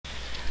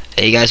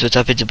Hey guys, what's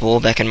up? It's a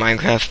Bull back in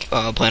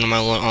Minecraft, playing on my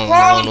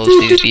lone wolf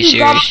PvP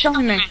series.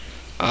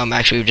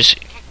 Actually,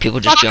 people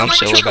just jumped,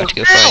 so we're about to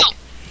go fight.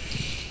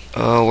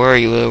 Where are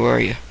you? Where are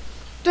you?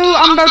 Dude,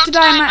 I'm about to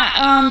die. I'm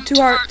at 2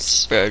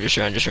 hearts. Bro, just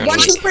run. Run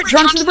to the bridge.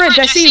 Run to the bridge.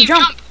 I see you.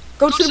 Jump.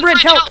 Go to the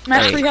bridge. Help. I'm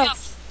at 3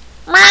 health.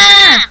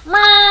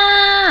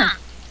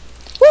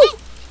 Woo!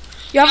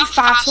 You have a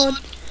fast sword?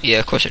 Yeah,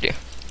 of course I do.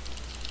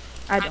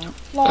 I don't.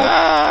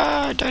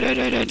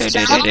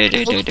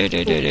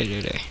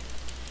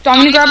 So I'm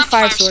gonna grab a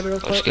 5 sword real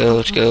quick.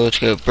 Let's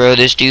go. Bro,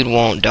 this dude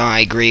won't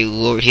die. Great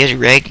lord. He has a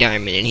rag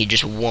diamond and he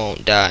just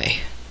won't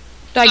die.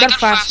 I got a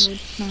 5 sword.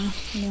 No.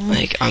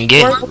 Like, I'm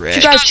getting wrecked. Where'd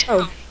you guys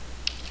go?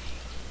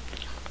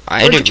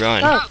 I had to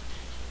run. Go?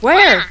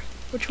 Where?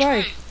 Which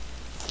way?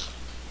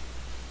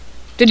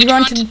 Did you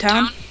run to the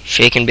town?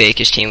 Shake and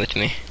Bake is team with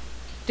me.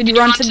 Did you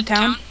run to the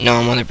town? No,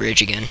 I'm on the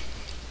bridge again.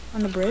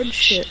 On the bridge?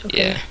 Shit,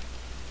 okay.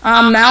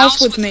 Yeah. Mal's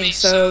with me,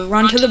 so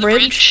run to the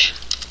bridge.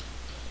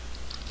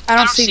 I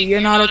don't see you.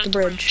 You're not at the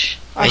bridge.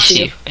 I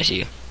see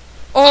you.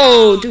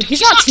 Oh, dude,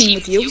 he's not team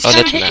with you. He's trying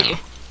that's to hit Mal. you.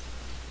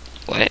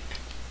 What?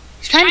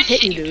 He's trying to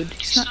hit you, dude.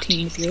 He's not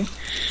team with you.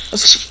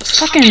 Let's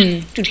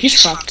fucking... Dude,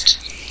 he's fucked.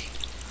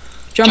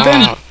 Jump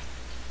in.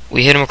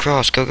 We hit him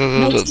across. Go.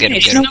 Get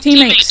him. No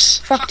teammates.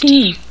 Fuck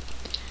team.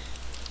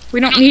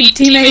 We don't need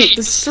teammates.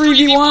 This is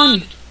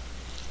 3v1.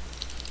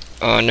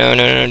 Oh, no.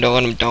 Don't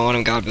let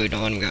him God bow.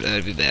 Don't let him God.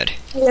 That'd be bad.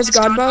 He has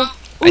God bow?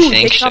 Ooh, I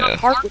think so.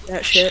 Apart with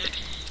that shit.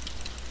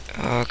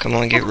 Oh, come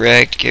on, get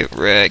wrecked.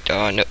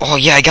 Oh, no. Oh,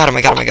 yeah, I got him.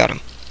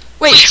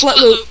 Wait, split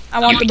loot. I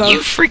want the bow. You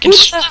freaking...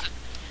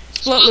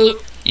 Split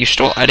loot. You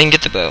stole... I didn't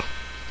get the bow.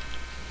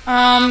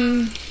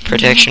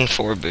 Protection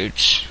 4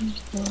 boots.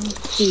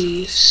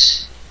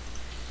 Please.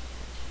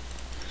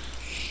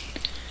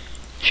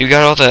 You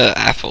got all the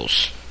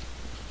apples.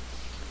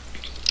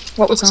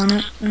 What was on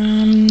it?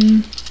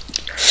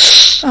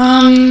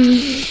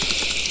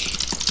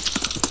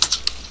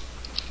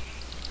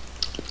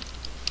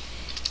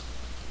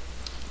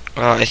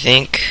 I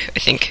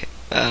think,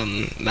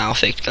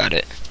 Malfect got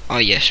it. Oh,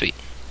 yeah, sweet.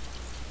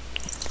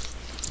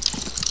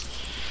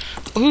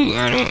 Ooh,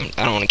 I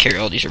don't want to carry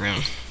all these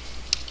around.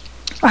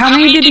 Well, how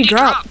many did he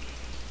drop?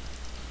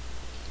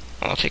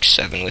 I'll take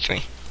 7 with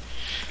me.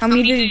 How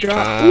many did he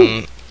drop?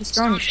 Ooh, he's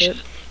throwing shit.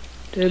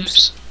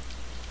 Dibs.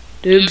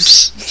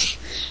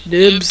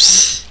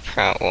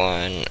 Prot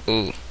 1.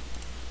 Ooh.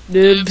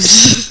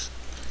 Dibs.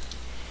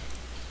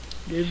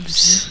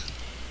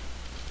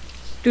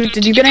 Dude,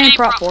 did you get any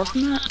prot 4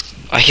 from that?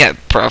 I got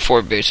prot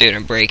 4 boots. I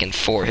got a break and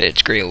 4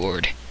 hits. Great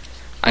lord.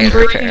 I got a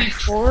repair.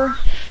 4?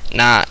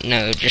 No,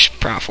 just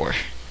prot 4.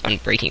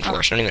 Unbreaking 4.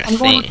 It's not even a thing. I'm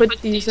going to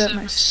put these at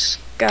my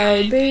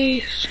sky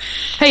base.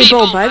 Hey,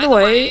 Bo, by the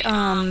way,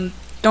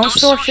 don't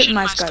store shit in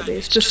my sky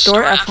base. Just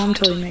store F1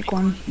 until you make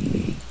one.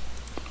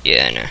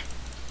 Yeah, I know.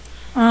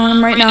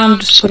 Right now I'm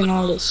just putting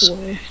all this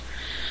away.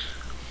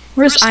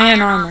 Where's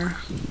iron armor?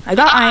 I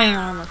got iron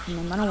armor from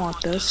him. I don't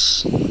want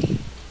this.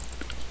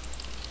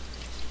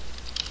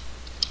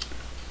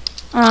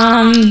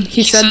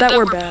 He said that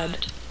we're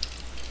bad.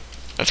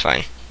 That's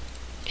fine.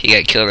 He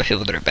got killed by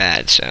people that are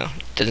bad, so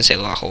it doesn't say a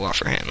whole lot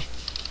for him.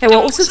 Hey,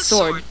 what was his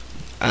sword?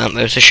 It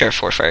was a Sharp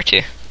 4 Fire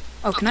 2.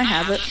 Oh, can I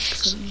have it?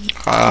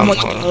 Hold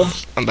on.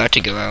 I'm about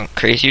to go out.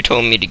 Crazy, you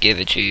told me to give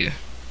it to you.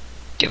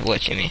 Give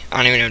what to me? I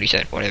don't even know what he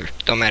said. Whatever.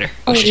 Don't matter.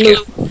 Let's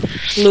just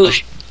go.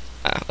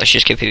 Let's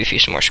just get PvP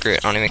some more. Screw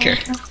it. I don't even care.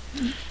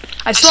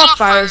 I still have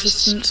fire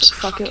resistance. So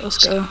fuck it. Let's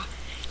go.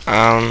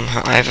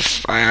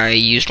 I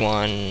used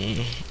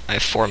one. I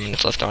have 4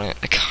 minutes left on it.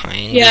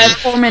 Yeah, I have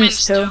 4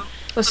 minutes too.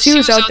 Let's see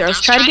who's out there. Let's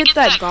try to get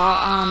that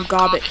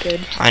Gobbit kid.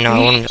 I know.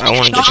 I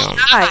wanted to jump.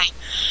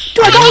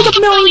 Dude, I got like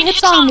 1 million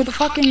hits on him with a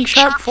fucking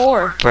Sharp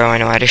 4. Bro, I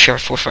know. I had a Sharp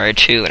 4 Fire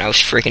 2, and I was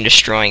freaking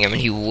destroying him,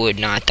 and he would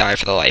not die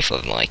for the life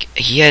of him. Like,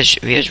 he has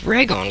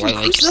reg on. Why,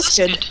 like... Who's this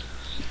kid?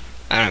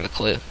 I don't have a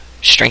clue.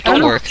 Strength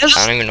don't work.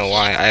 I don't even know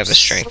why. I have a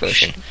strength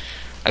potion.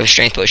 I have a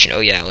strength potion. Oh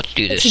yeah, let's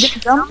do this. He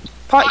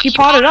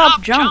potted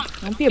up. Jump.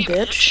 Don't be a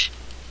bitch.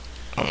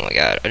 Oh my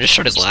god, I just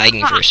started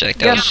lagging for a sec.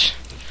 That was...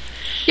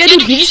 Yeah,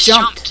 dude, he just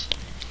jumped.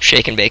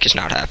 Shake and Bake is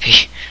not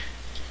happy.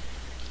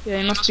 Yeah,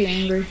 he must be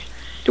angry.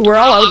 Dude, we're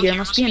all out here. It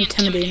must be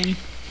intimidating.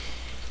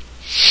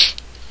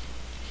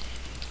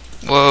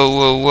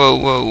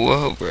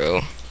 Whoa,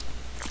 bro.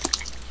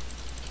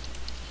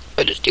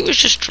 This dude was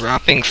just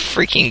dropping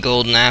freaking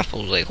golden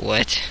apples. Like,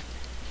 what?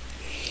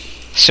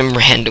 Some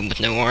random with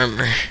no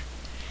armor.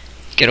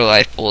 Get a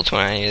life bullets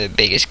when you're the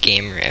biggest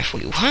gamer F.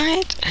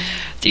 What?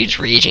 Dude's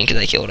raging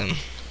because I killed him.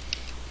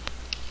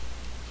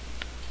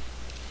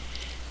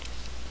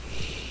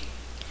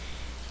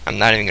 I'm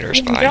not even gonna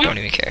respond. I don't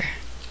even care.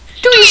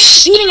 Dude,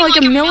 he's eating like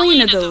 1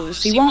 million of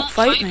those. He won't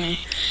fight me.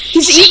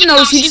 He's eating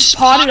those. He just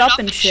potted up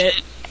and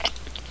shit.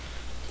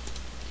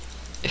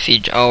 If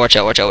he... Oh, watch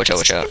out.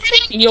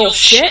 Yo,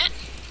 shit.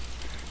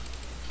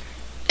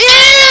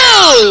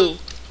 Ew!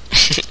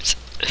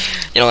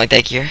 You don't like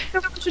that gear?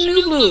 It's a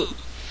new loot.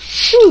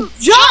 Dude,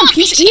 jump!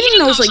 He's eating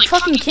those like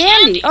fucking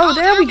candy. Oh,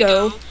 there we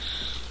go.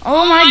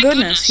 Oh my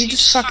goodness, he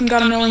just fucking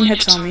got a million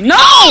hits on me. No!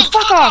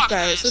 Fuck off,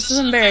 guys. This is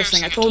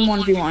embarrassing. I told him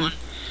 1v1.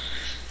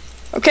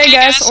 Okay,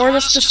 guys, or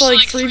let's just like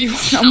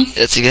 3v1 them.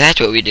 That's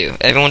exactly what we do.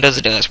 Everyone does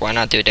it to us. Why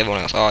not do it to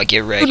everyone else? Oh,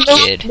 get wrecked,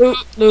 kid.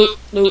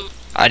 Loot.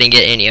 I didn't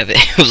get any of it.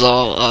 It was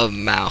all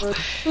mouth.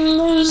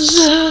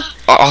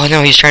 Oh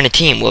no, he's trying to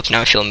team. Whoops,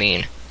 now I feel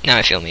mean.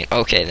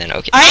 Okay then,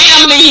 okay. I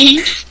am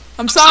mean!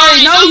 I'm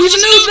sorry, no, he's a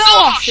noob, no!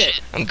 Oh,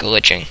 shit. I'm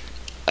glitching.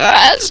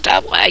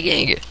 Stop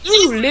lagging.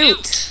 Ooh,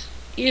 loot.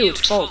 Ew,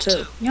 it's full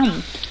too.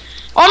 Yum.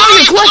 Oh no,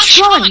 you glitched,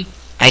 run!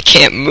 I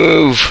can't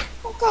move.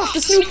 Oh god,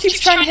 this noob keeps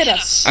trying to hit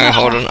us. Alright,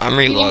 hold on. I'm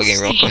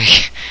relogging real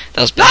quick.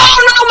 That was bad.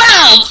 No,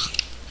 Mal!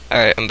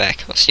 Alright, I'm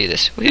back. Let's do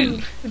this.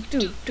 Woo.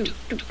 Dude.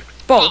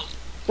 Bo,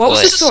 what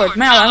was the sword?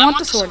 Mal, I want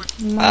the sword.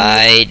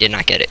 I did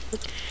not get it.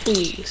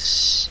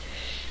 Please.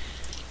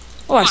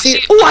 Oh, I see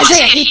it. Oh,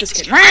 Isaiah, I hate this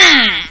kid.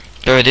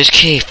 Bro, this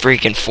kid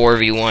freaking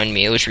 4v1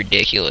 me. It was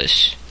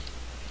ridiculous.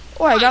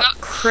 Oh, I got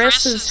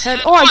Chris's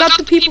head. Oh, I got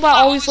the people that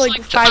always like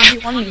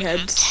 5v1 me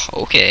heads.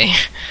 Okay.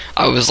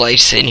 I was like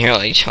sitting here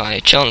like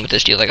chilling with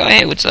this dude like, oh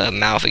hey, what's up?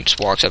 Mouth? He just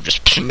walks up,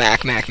 just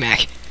mac.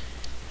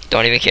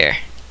 Don't even care.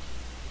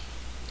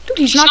 Dude,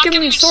 he's not giving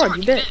me the sword,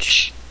 you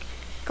bitch.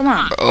 Come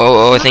on.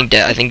 Oh, I think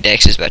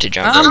Dex is about to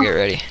jump. Bro, get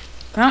ready.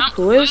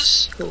 Who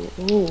is?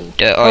 Oh,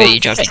 yeah, he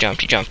jumped.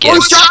 Get oh, him.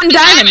 he's dropping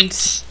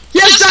diamonds!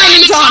 Yes,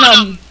 diamonds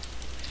on him!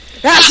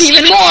 That's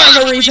even more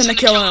of a reason to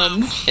kill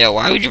him! Yeah,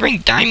 why would you bring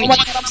diamonds?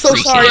 Oh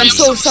my god, I'm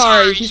so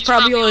sorry. He's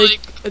probably like...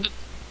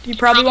 he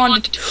probably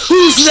wanted to...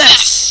 Who's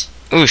this?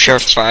 Ooh,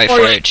 sharp 5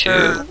 fire 2.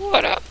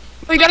 What up?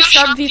 Oh, you got a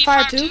sharp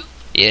V5 too?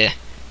 Yeah.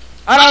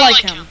 I don't like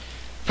him.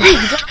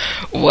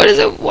 What is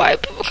it? Why are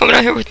people coming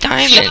out here with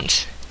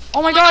diamonds?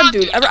 Oh my god,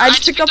 dude. I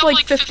just picked up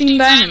like 15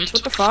 diamonds.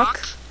 What the fuck?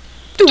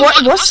 Dude,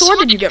 what sword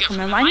did you get from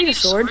him? I need a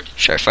sword.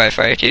 Sharp 5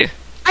 fire 2.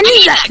 I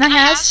need that. Can I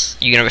have?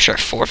 You can have a sharp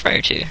 4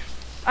 fire 2.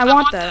 I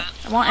want that.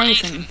 I want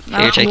anything.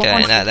 Here, take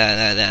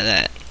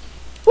that.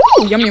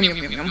 Ooh, yum.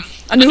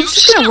 A noob's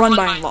just gonna run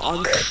by and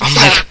log. Oh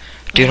my,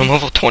 dude, I'm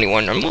level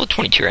 21. I'm level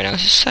 22 right now.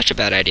 This is such a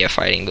bad idea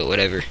fighting, but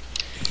whatever.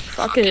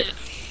 Fuck it.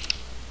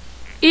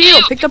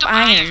 Ew, picked up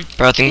iron.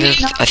 Bro, I think this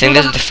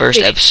is the first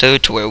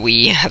episode to where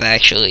we have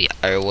actually,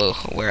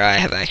 where I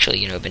have actually,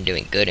 you know, been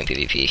doing good in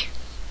PvP.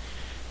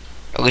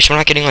 At least we're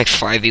not getting like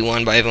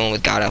 5v1 by everyone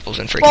with god apples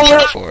and freaking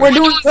top 4. We're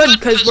doing good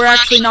because we're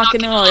actually not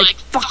getting like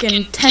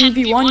fucking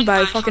 10v1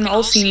 by fucking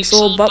Ulcine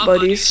old butt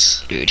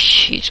buddies. Dude,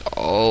 he's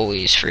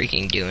always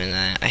freaking doing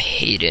that. I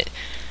hate it.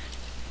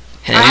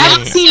 I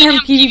haven't seen him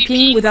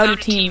PvPing without a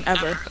team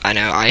ever. I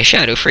know.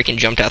 iShadow freaking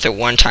jumped out there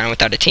one time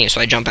without a team, so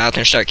I jump out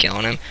there and start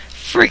killing him.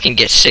 Freaking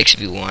get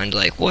 6v1'd.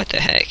 Like, what the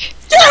heck?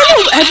 Yeah, I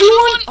know,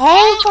 everyone,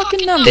 all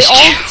fucking them, they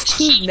all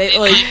team, they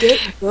like get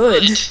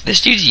good. This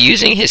dude's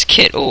using his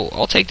kit. Oh,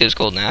 I'll take those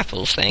golden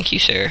apples. Thank you,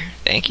 sir.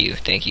 Thank you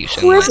so much.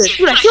 Who is it?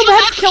 Dude, I feel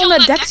bad for killing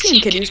that Dexian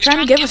kid. He was trying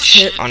to give us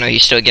shit. Oh no,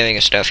 he's still giving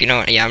us stuff. You know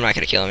what? Yeah, I'm not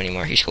gonna kill him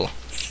anymore. He's cool.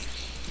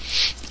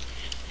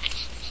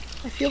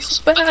 I feel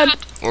so bad.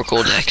 We're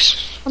cool,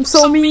 Dex. I'm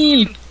so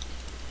mean.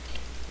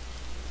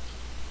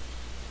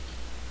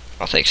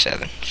 I'll take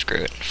 7.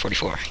 Screw it.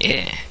 44.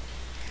 Yeah.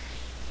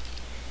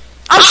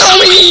 I'm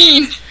so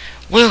mean!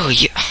 Will,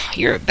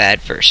 you're a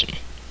bad person.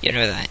 You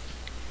know that.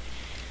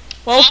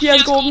 Well, he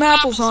has golden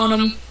apples on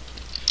him.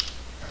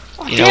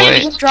 Oh, you know what?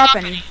 He didn't drop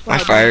any. My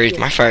fire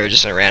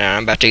just ran out.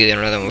 I'm about to get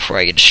another one before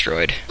I get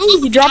destroyed.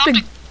 Ooh, he dropped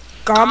a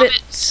gobbet.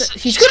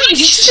 He's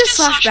just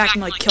slash back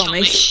and like kill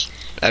me.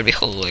 That'd be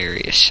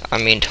hilarious. I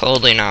mean,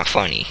 totally not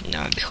funny.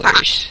 No, it'd be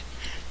hilarious.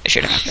 It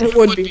should happen. It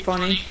would be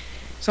funny.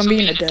 So I'm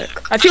being a dick.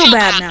 I feel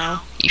bad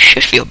now. You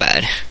should feel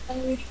bad.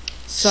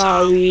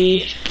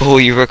 Sorry. Oh,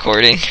 you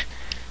recording?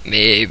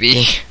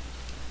 Maybe.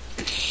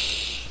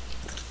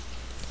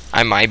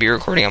 I might be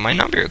recording. I might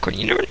not be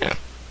recording. You never know.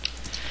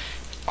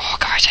 Oh,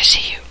 guys, I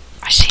see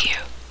you.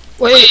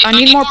 Wait, I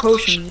need more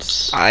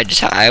potions.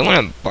 I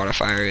want to bought a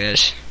fire,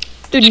 guys.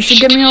 Dude, you should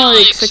give me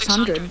like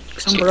 600,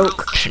 because I'm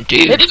broke.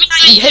 Dude.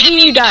 Hit me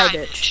and you die,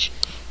 bitch.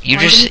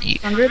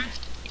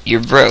 You're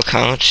broke,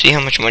 huh? Let's see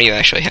how much money you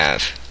actually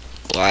have.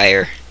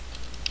 Liar.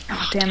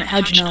 Oh, damn it,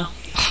 how'd you know?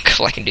 Because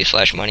I can do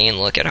slash money and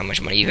look at how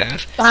much money you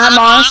have.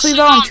 Honestly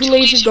though, I'm too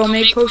lazy to go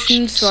make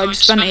potions, so I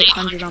just spent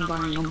 800 on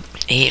buying them.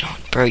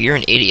 800? Bro, you're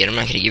an idiot. I'm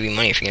not going to give you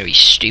money if you're going to be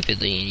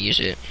stupidly and use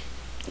it.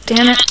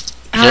 Damn it.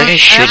 I feel like I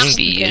shouldn't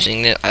be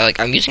using it.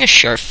 I'm using a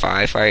sharp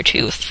 5 fire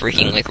 2 with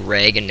freaking like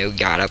reg and no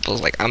god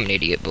apples. Like, I'm an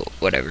idiot, but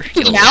whatever.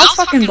 Dude, now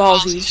fucking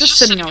ballsy. He's just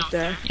sitting out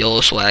there.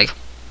 YOLO swag.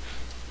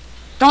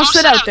 Don't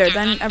sit out there,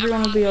 then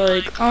everyone will be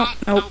like, oh,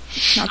 nope,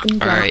 not gonna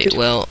do it. Alright,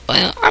 well,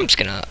 I'm just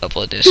gonna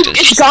upload this. Dude,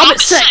 it's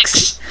Gobbet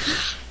 6!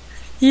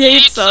 He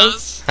hates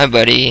us. Hi,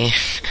 buddy.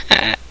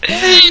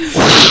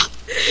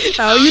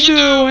 How you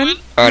doing?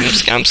 Alright,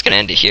 I'm just gonna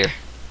end it here.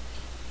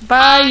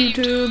 Bye,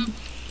 YouTube.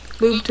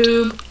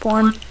 BoobTube.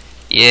 Porn.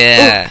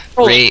 Yeah.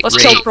 Ooh, rate,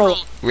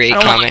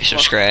 comment,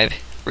 subscribe.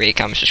 Rate,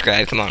 comment,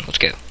 subscribe. Come on, let's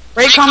go.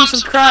 Rate, comment,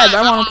 subscribe.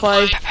 I wanna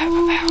play. Pow,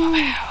 pow, pow,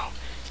 pow.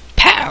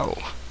 Pow.